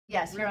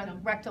Yes, you're on the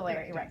rectal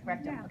area,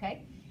 rectum,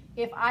 okay?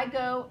 If I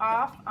go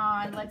off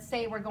on, let's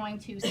say we're going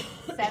to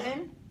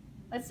 7,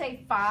 let's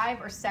say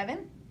 5 or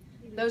 7,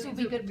 those would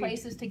be good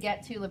places to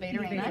get to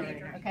levator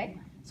ani, okay?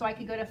 So I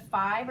could go to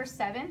 5 or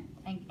 7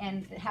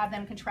 and have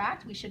them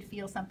contract. We should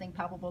feel something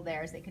palpable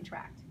there as they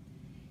contract.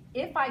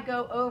 If I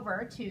go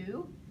over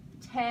to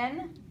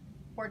 10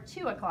 or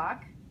 2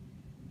 o'clock,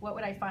 what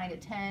would I find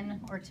at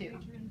 10 or 2?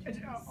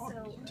 10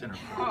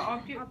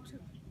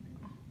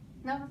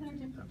 No,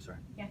 I'm sorry.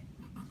 yeah.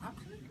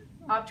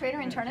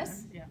 Obturator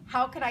internus.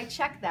 How could I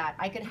check that?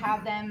 I could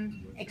have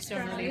them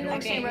externally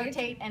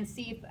rotate and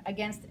see if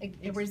against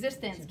a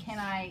resistance can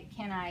I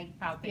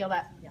feel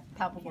that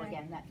palpable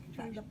again, that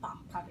contraction,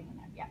 popping in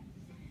there. Yeah.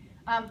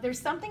 There's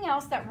something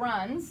else that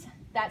runs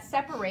that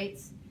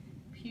separates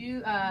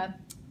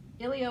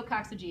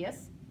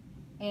iliococcygeus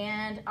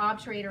and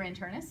obturator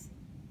internus.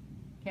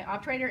 Okay,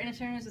 obturator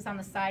internus is on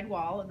the side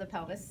wall of the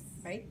pelvis,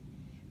 right?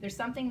 There's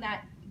something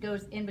that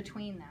goes in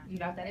between that. You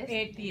know what that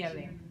is?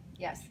 ATLA.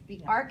 Yes,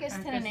 the arcus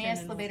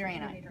tendoneus levator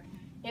ani.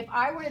 If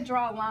I were to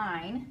draw a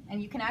line,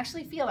 and you can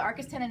actually feel the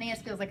arcus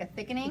tendoneus feels like a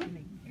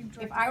thickening.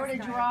 If I were to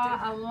draw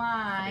a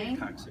line,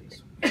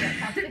 Coccyx.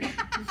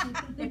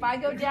 if I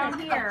go down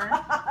here,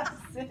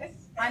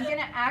 I'm going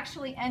to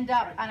actually end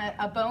up on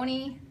a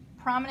bony,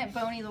 prominent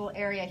bony little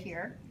area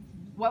here.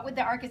 What would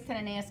the arcus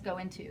tendoneus go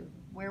into?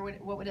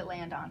 What would it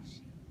land on?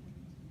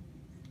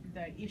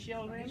 The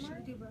ischial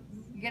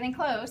You're getting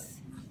close.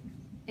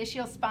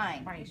 Ischial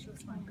spine.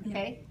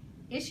 Okay.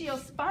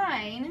 Ischial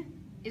spine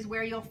is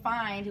where you'll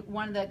find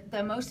one of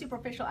the most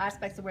superficial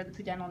aspects of where the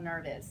pudendal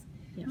nerve is.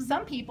 Yeah.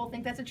 Some people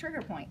think that's a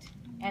trigger point,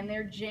 and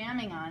they're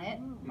jamming on it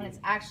when it's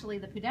actually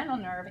the pudendal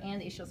nerve and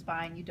the ischial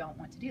spine. You don't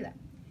want to do that.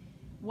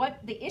 What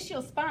the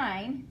ischial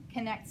spine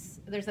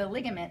connects, there's a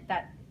ligament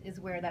that is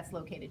where that's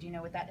located. Do you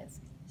know what that is?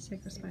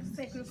 Sacrospinous.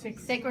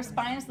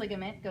 Sacrospinous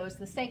ligament goes to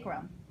the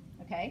sacrum.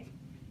 Okay.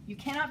 You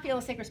cannot feel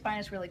the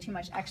sacrospinous really too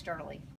much externally.